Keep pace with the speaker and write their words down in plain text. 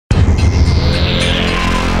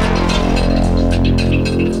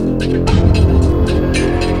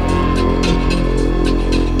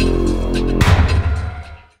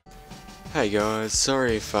Hey guys,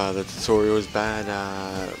 sorry if the tutorial was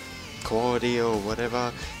bad quality or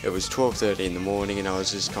whatever. It was 12:30 in the morning and I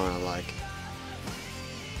was just kind of like...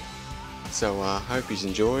 So hope you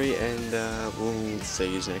enjoy, and we'll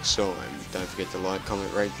see you next time. Don't forget to like,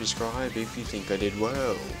 comment, rate, subscribe if you think I did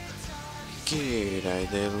well.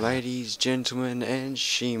 G'day there ladies, gentlemen and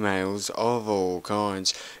she-males of all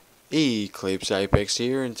kinds. EclipsE Apex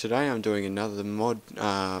here, and today I'm doing another mod,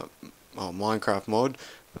 Minecraft mod.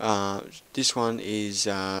 This one is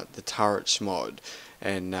the turrets mod,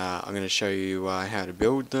 and I'm going to show you how to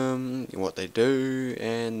build them, what they do,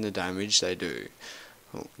 and the damage they do.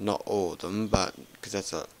 Well, not all of them, but because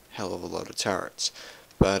that's a hell of a lot of turrets.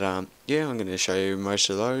 But yeah, I'm going to show you most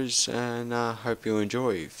of those, and hope you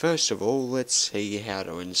enjoy. First of all, let's see how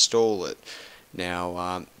to install it.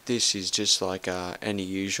 Now, this is just like any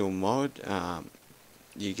usual mod.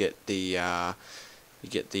 You get the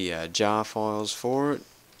jar files for it,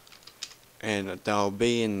 and they'll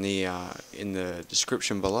be in the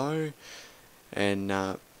description below.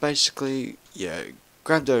 And basically, yeah,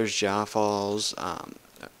 grab those jar files.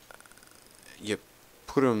 You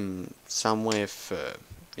put them somewhere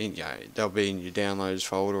they'll be in your downloads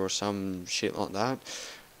folder or some shit like that.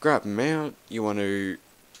 Grab them out. You want to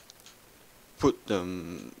put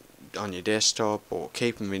them on your desktop or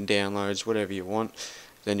keep them in downloads, whatever you want.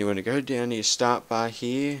 Then you want to go down to your start bar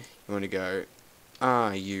here. You want to go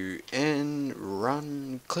RUN,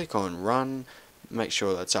 run, click on run, make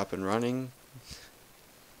sure that's up and running.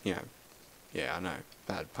 Yeah, I know,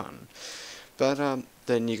 bad pun. But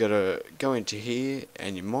then you gotta go into here,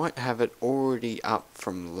 and you might have it already up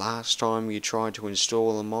from last time you tried to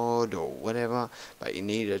install a mod or whatever, but you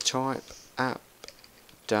need to type app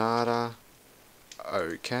data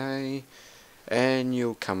OK, and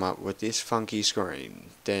you'll come up with this funky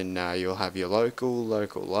screen. Then you'll have your local,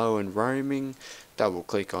 low and roaming. Double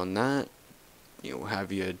click on that. You'll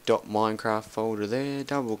have your .minecraft folder there.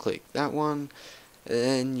 Double click that one,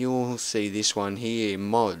 and you'll see this one here,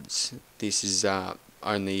 mods. This is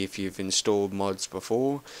only if you've installed mods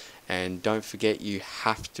before, and don't forget you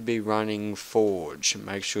have to be running Forge.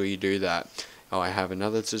 Make sure you do that. I have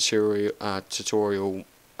another tutorial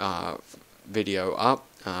video up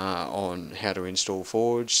on how to install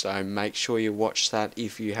Forge, so make sure you watch that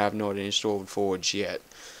if you have not installed Forge yet.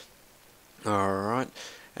 Alright,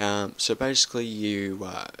 so basically you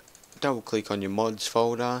double click on your mods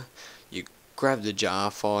folder, you grab the jar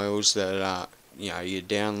files that you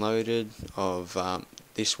downloaded of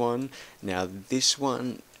this one. Now this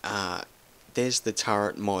one, there's the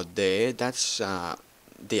turret mod there, that's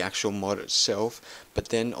the actual mod itself, but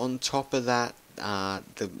then on top of that,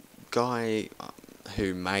 the guy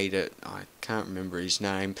who made it, I can't remember his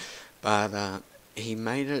name, but he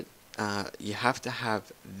made it, you have to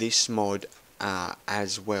have this mod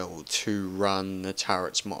as well to run the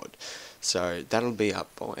turrets mod. So that'll be up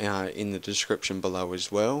in the description below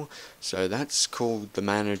as well. So that's called the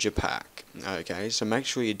manager pack. Okay, so make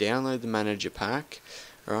sure you download the manager pack.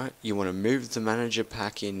 Alright, you want to move the manager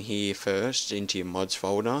pack in here first into your mods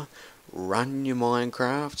folder. Run your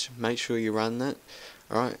Minecraft, make sure you run that.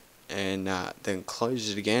 Alright, and then close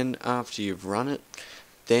it again after you've run it.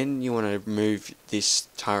 Then you want to move this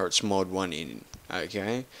turrets mod one in.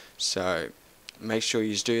 Okay, so make sure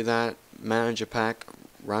you do that. Manager pack,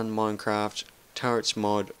 run Minecraft, turrets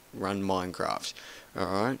mod, run Minecraft.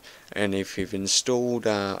 Alright, and if you've installed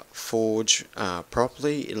Forge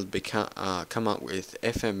properly, it'll come up with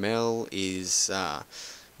FML is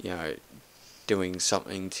doing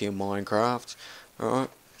something to your Minecraft. Alright,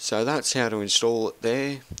 so that's how to install it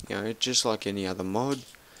there, just like any other mod.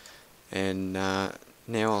 And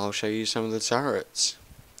now I'll show you some of the turrets.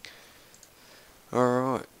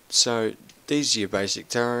 Alright, so these are your basic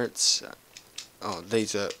turrets.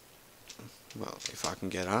 These are, well, if I can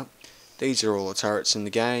get up, these are all the turrets in the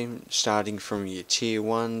game, starting from your tier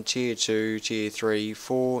 1, tier 2, tier 3,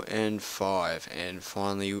 4 and 5, and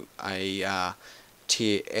finally a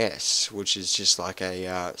tier S, which is just like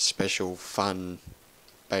a special fun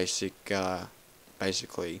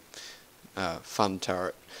basically fun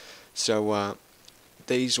turret. So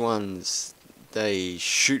these ones, they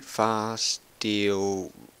shoot fast,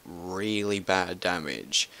 deal really bad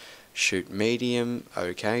damage. Shoot medium,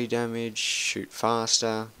 okay damage. Shoot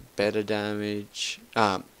faster, better damage.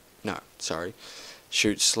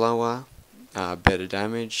 Shoot slower, better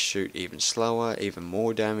damage. Shoot even slower, even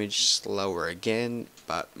more damage. Slower again,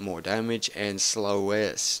 but more damage. And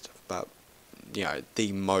slowest, but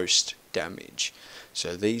the most damage.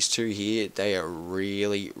 So these two here, they are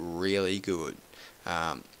really, really good.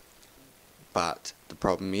 But the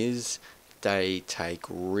problem is, they take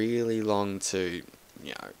really long to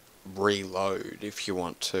reload if you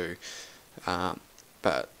want to.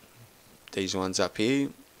 But these ones up here,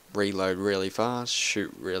 reload really fast,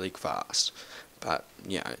 shoot really fast. But,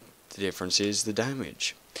 you know, the difference is the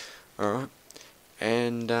damage. Alright,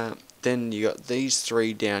 and then you got these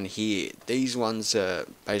three down here. These ones are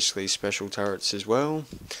basically special turrets as well.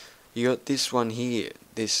 You got this one here,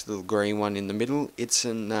 this little green one in the middle. It's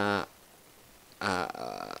an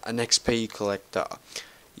XP collector.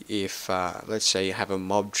 If let's say you have a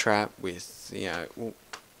mob trap with, you know,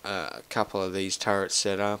 a couple of these turrets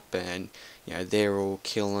set up, and you know they're all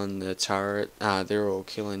killing the turret, they're all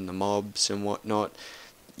killing the mobs and whatnot.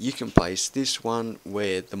 You can place this one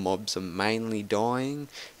where the mobs are mainly dying,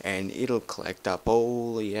 and it'll collect up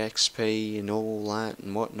all the XP and all that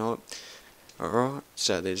and whatnot. Alright,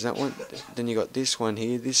 so there's that one. Then you got this one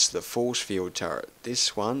here. This is the force field turret.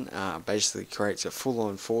 This one basically creates a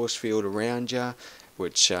full-on force field around you,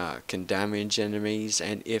 which can damage enemies,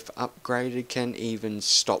 and if upgraded can even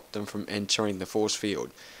stop them from entering the force field.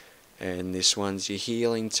 And this one's your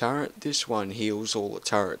healing turret. This one heals all the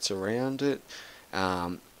turrets around it,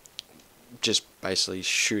 just basically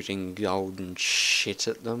shooting golden shit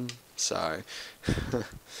at them. So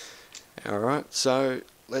alright, so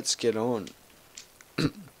let's get on.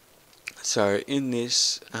 So in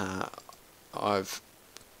this I've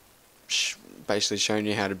basically shown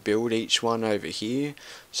you how to build each one over here.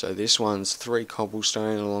 So this one's 3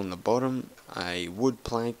 cobblestone along the bottom, a wood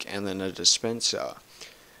plank, and then a dispenser.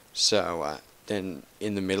 So then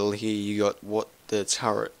in the middle here you got what the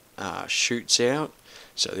turret shoots out.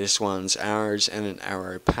 So this one's arrows and an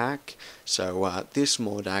arrow pack. So this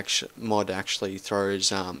mod actually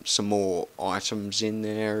throws some more items in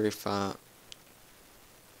there. If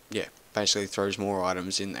yeah, basically throws more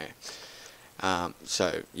items in there.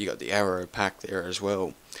 So you got the arrow pack there as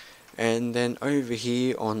well. And then over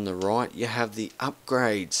here on the right you have the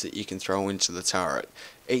upgrades that you can throw into the turret.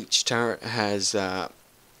 Each turret has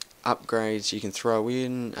upgrades you can throw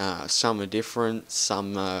in. Some are different,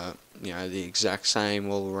 some are, you know, the exact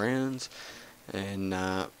same all around. And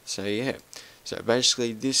so yeah, so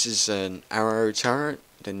basically this is an arrow turret.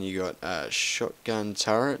 Then you got a shotgun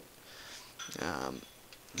turret. Oh,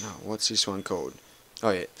 what's this one called?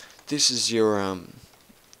 Oh yeah, this is your I'm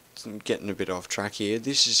getting a bit off track here.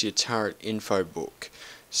 This is your turret info book.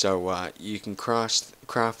 So you can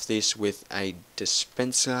craft this with a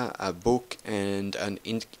dispenser, a book, and an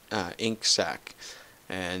ink sac.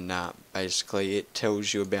 And basically it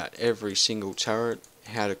tells you about every single turret,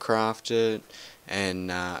 how to craft it, and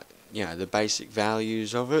you know, the basic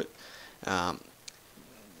values of it.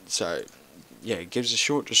 So yeah, it gives a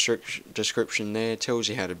short description there, tells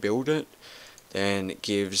you how to build it. Then it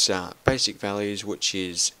gives basic values, which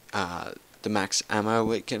is the max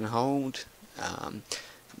ammo it can hold,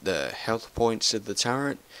 the health points of the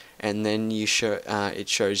turret, and then it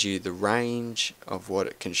shows you the range of what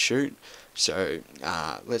it can shoot. So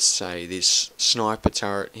let's say this sniper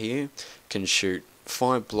turret here can shoot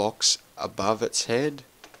 5 blocks above its head,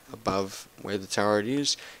 above where the turret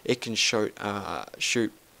is. It can shoot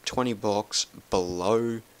 20 blocks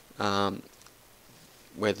below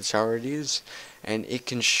where the turret is, and it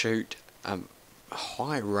can shoot a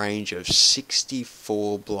high range of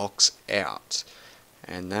 64 blocks out,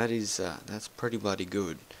 and that is that's pretty bloody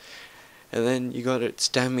good. And then you got its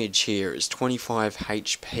damage here is 25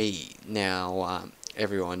 HP. Now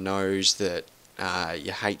everyone knows that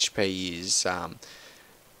your HP is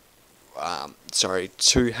sorry,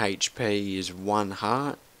 2 HP is 1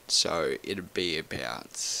 heart, so it'd be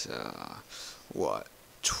about what,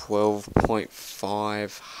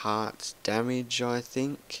 12.5 hearts damage, I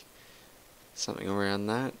think, something around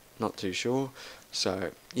that, not too sure.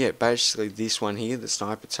 So yeah, basically this one here, the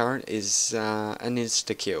sniper turret, is an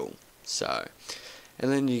insta kill. So,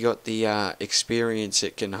 and then you got the experience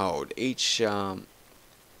it can hold. Each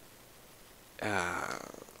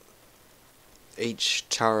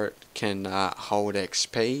turret can hold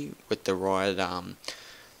XP with the right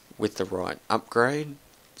upgrade.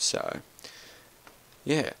 So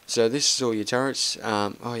yeah, so this is all your turrets.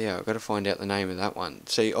 Oh yeah, I've got to find out the name of that one.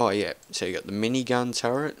 See, oh yeah, so you got the minigun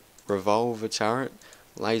turret, revolver turret,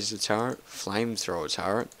 laser turret, flamethrower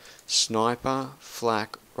turret, sniper,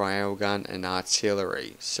 flak, railgun, and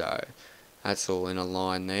artillery. So that's all in a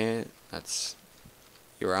line there. That's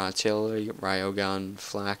your artillery, railgun,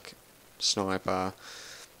 flak, sniper.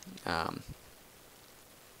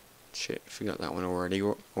 Shit, forgot that one already.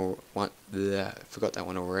 Or what? Bleh, forgot that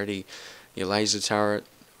one already. Your laser turret,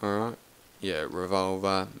 alright. Your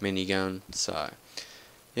revolver, minigun. So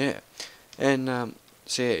yeah, and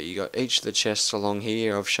so yeah, you got each of the chests along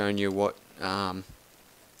here. I've shown you what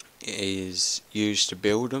is used to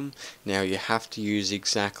build them. Now you have to use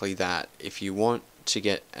exactly that. If you want to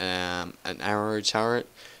get an arrow turret,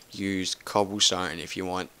 use cobblestone. If you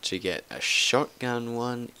want to get a shotgun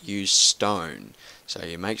one, use stone. So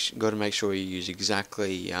you got to make sure you use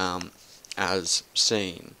exactly as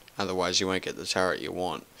seen. Otherwise you won't get the turret you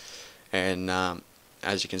want. And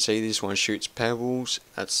as you can see, this one shoots pebbles.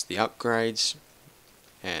 That's the upgrades.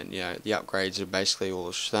 And you know, the upgrades are basically all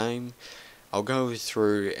the same. I'll go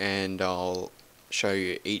through and I'll show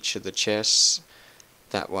you each of the chests.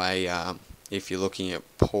 That way, if you're looking at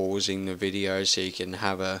pausing the video so you can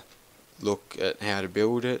have a look at how to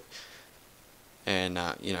build it, and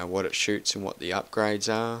you know, what it shoots and what the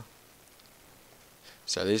upgrades are.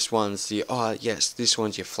 So this one's the, oh yes, this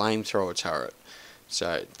one's your flamethrower turret.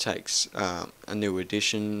 So it takes a new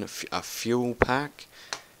addition, a fuel pack,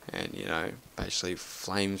 and you know, basically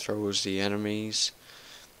flamethrowers the enemies.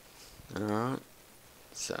 Alright,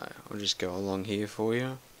 so I'll just go along here for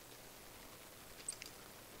you.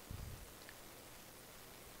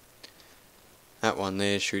 That one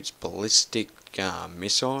there shoots ballistic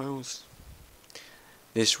missiles.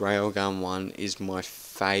 This railgun one is my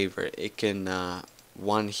favourite. It can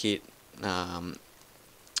one hit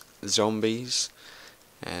zombies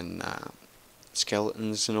and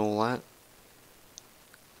skeletons and all that.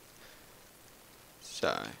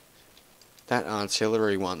 So that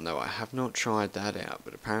artillery one though, I have not tried that out,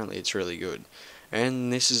 but apparently it's really good.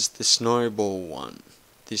 And this is the snowball one.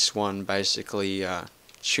 This one basically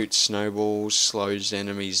shoots snowballs, slows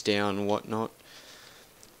enemies down and whatnot.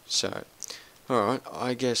 So, alright,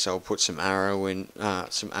 I guess I'll put some ammo in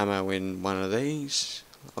one of these.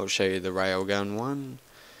 I'll show you the railgun one.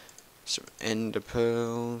 Some ender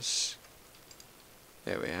pearls.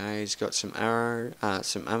 There we are. He's got some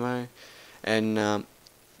ammo, and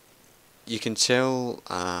you can tell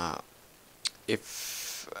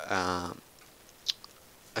if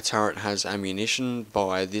a turret has ammunition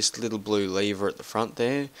by this little blue lever at the front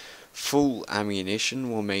there. Full ammunition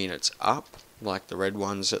will mean it's up, like the red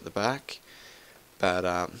ones at the back,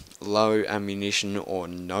 but low ammunition or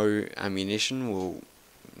no ammunition will,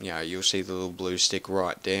 you know, you'll see the little blue stick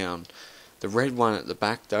right down. The red one at the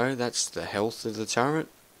back though, that's the health of the turret.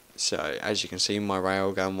 So as you can see, my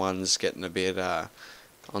railgun one's getting a bit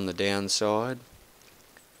on the downside.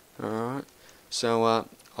 Alright, so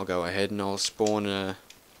I'll go ahead and I'll spawn a,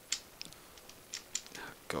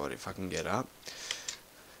 God, if I can get up.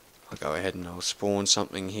 I'll go ahead and I'll spawn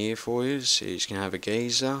something here for you so you can have a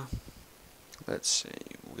geezer. Let's see,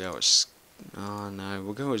 we'll go with, oh no,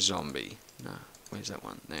 we'll go with zombie. No, where's that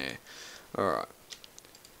one? There. Alright,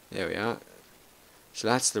 there we are. So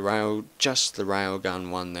that's the just the railgun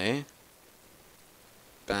one there.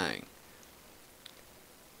 Bang.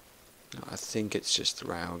 No, I think it's just the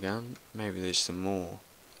railgun. Maybe there's some more.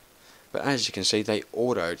 But as you can see, they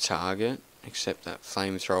auto-target, except that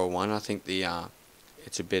flamethrower one. I think the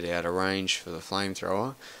it's a bit out of range for the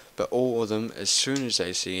flamethrower. But all of them, as soon as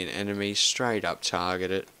they see an enemy, straight up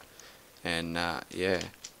target it. And yeah.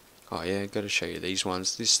 Oh yeah, got to show you these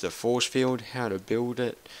ones. This is the force field, how to build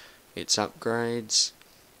it, its upgrades.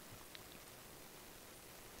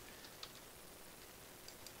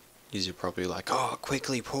 You're probably like, oh,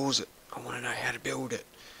 quickly pause it. I want to know how to build it.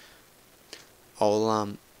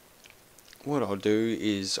 What I'll do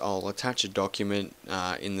is I'll attach a document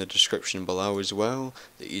in the description below as well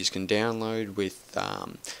that you can download with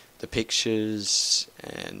the pictures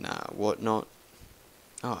and whatnot.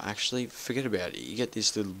 Oh, actually, forget about it. You get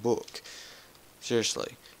this little book.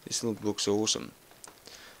 Seriously, this little book's awesome.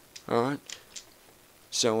 Alright.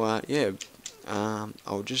 So, yeah.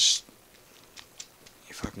 I'll just,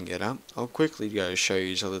 if I can get up, I'll quickly go show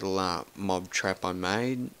you a little mob trap I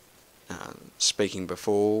made. Speaking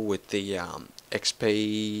before with the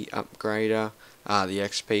XP upgrader, the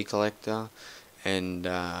XP collector, and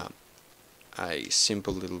a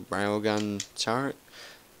simple little railgun turret.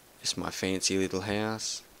 It's my fancy little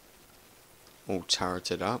house, all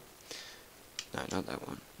turreted up. No, not that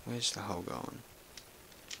one. Where's the hole going?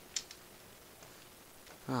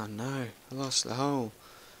 Oh no, I lost the hole.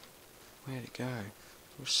 Where'd it go?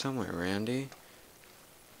 It was somewhere around here.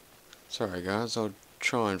 Sorry guys, I'll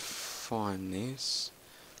try and find this.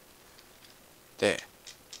 There.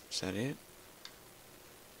 Is that it?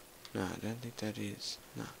 No, I don't think that is.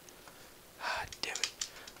 No. Ah, damn it.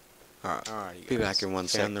 Alright, be back in 1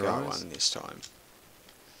 sec. Found the right one this time.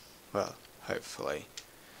 Well, hopefully.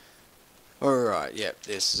 Alright, yep,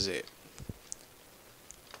 this is it.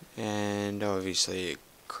 And obviously,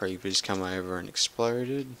 creepers come over and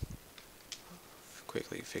exploded.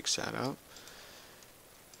 Quickly fix that up.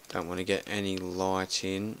 Don't want to get any light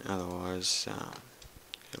in, otherwise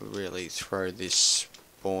it'll really throw this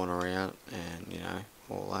spawner out, and you know,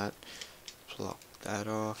 all that. Block that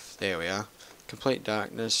off. There we are. Complete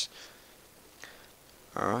darkness.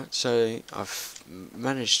 Alright, so I've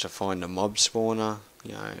managed to find a mob spawner,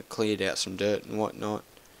 you know, cleared out some dirt and whatnot.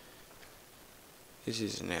 This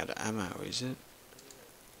isn't out of ammo, is it?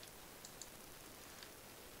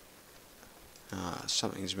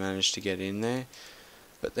 Something's managed to get in there.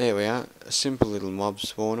 But there we are, a simple little mob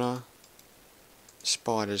spawner.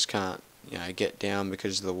 Spiders can't, you know, get down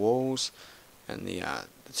because of the walls, and the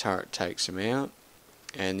turret takes them out.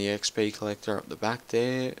 And the XP collector up the back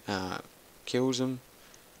there kills them.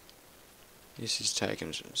 This is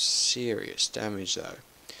taking some serious damage though.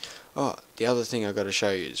 Oh, the other thing I've got to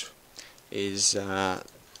show you is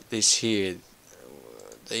this here.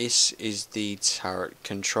 This is the turret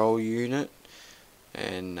control unit,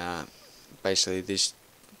 and basically this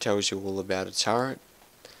tells you all about a turret.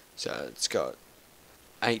 So it's got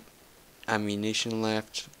 8 ammunition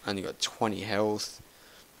left, only got 20 health,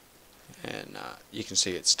 and you can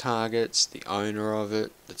see its targets, the owner of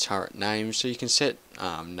it, the turret name. So you can set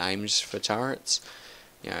names for turrets,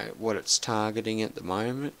 you know, what it's targeting at the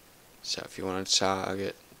moment. So if you want to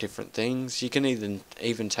target different things, you can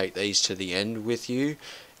even take these to the end with you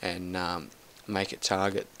and make it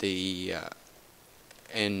target the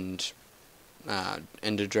Ender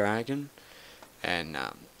Dragon. And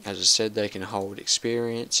as I said, they can hold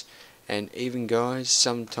experience. And even guys,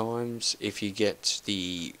 sometimes if you get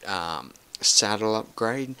the saddle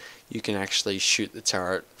upgrade, you can actually shoot the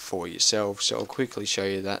turret for yourself. So I'll quickly show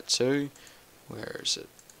you that too. Where is it?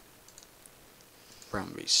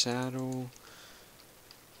 Brumby saddle.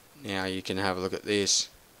 Now you can have a look at this.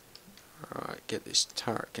 Alright, get this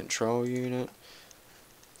turret control unit.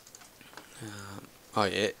 Oh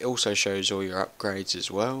yeah, it also shows all your upgrades as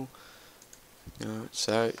well. Alright,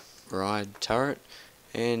 so ride turret,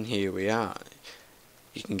 and here we are.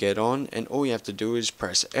 You can get on, and all you have to do is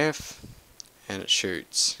press F and it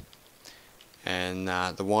shoots. And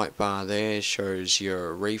the white bar there shows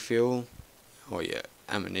your refill or your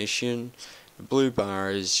ammunition. The blue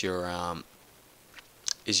bar is your ammo.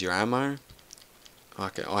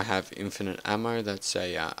 I have infinite ammo. That's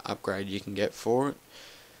a upgrade you can get for it.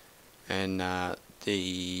 And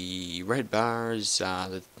the red bar is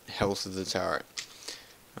the health of the turret.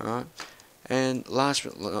 Alright, and last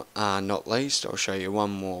but not least, I'll show you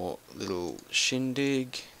one more little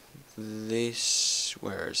shindig. This,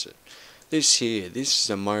 where is it? This here, this is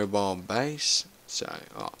a mobile base. So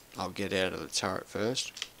I'll get out of the turret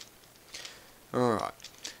first. Alright,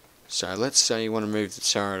 so let's say you want to move the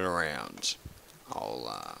turret around.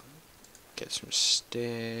 I'll get some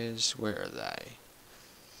stairs. Where are they?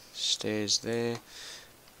 Stairs there.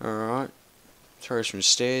 Alright, throw some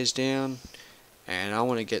stairs down, and I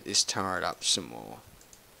want to get this turret up some more.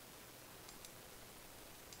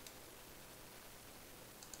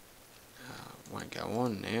 Won't go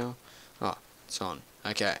on now. Oh, it's on.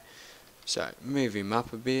 Okay, so move him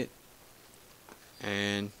up a bit,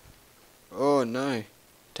 and oh no,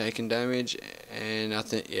 taking damage, and I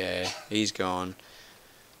think, yeah, he's gone.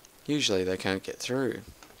 Usually they can't get through.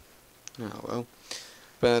 Oh well.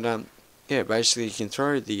 But yeah, basically you can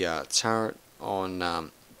throw the turret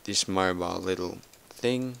on this mobile little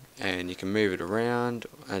thing, and you can move it around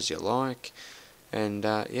as you like. And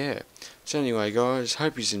yeah, so anyway guys,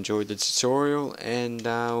 hope you enjoyed the tutorial, and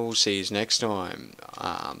we'll see you next time.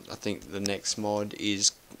 I think the next mod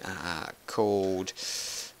is called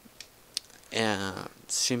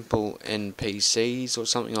Simple NPCs or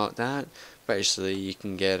something like that. Basically you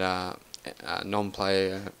can get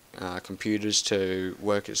non-player computers to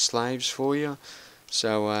work as slaves for you.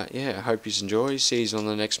 So yeah, I hope you enjoy. See you on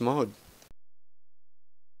the next mod.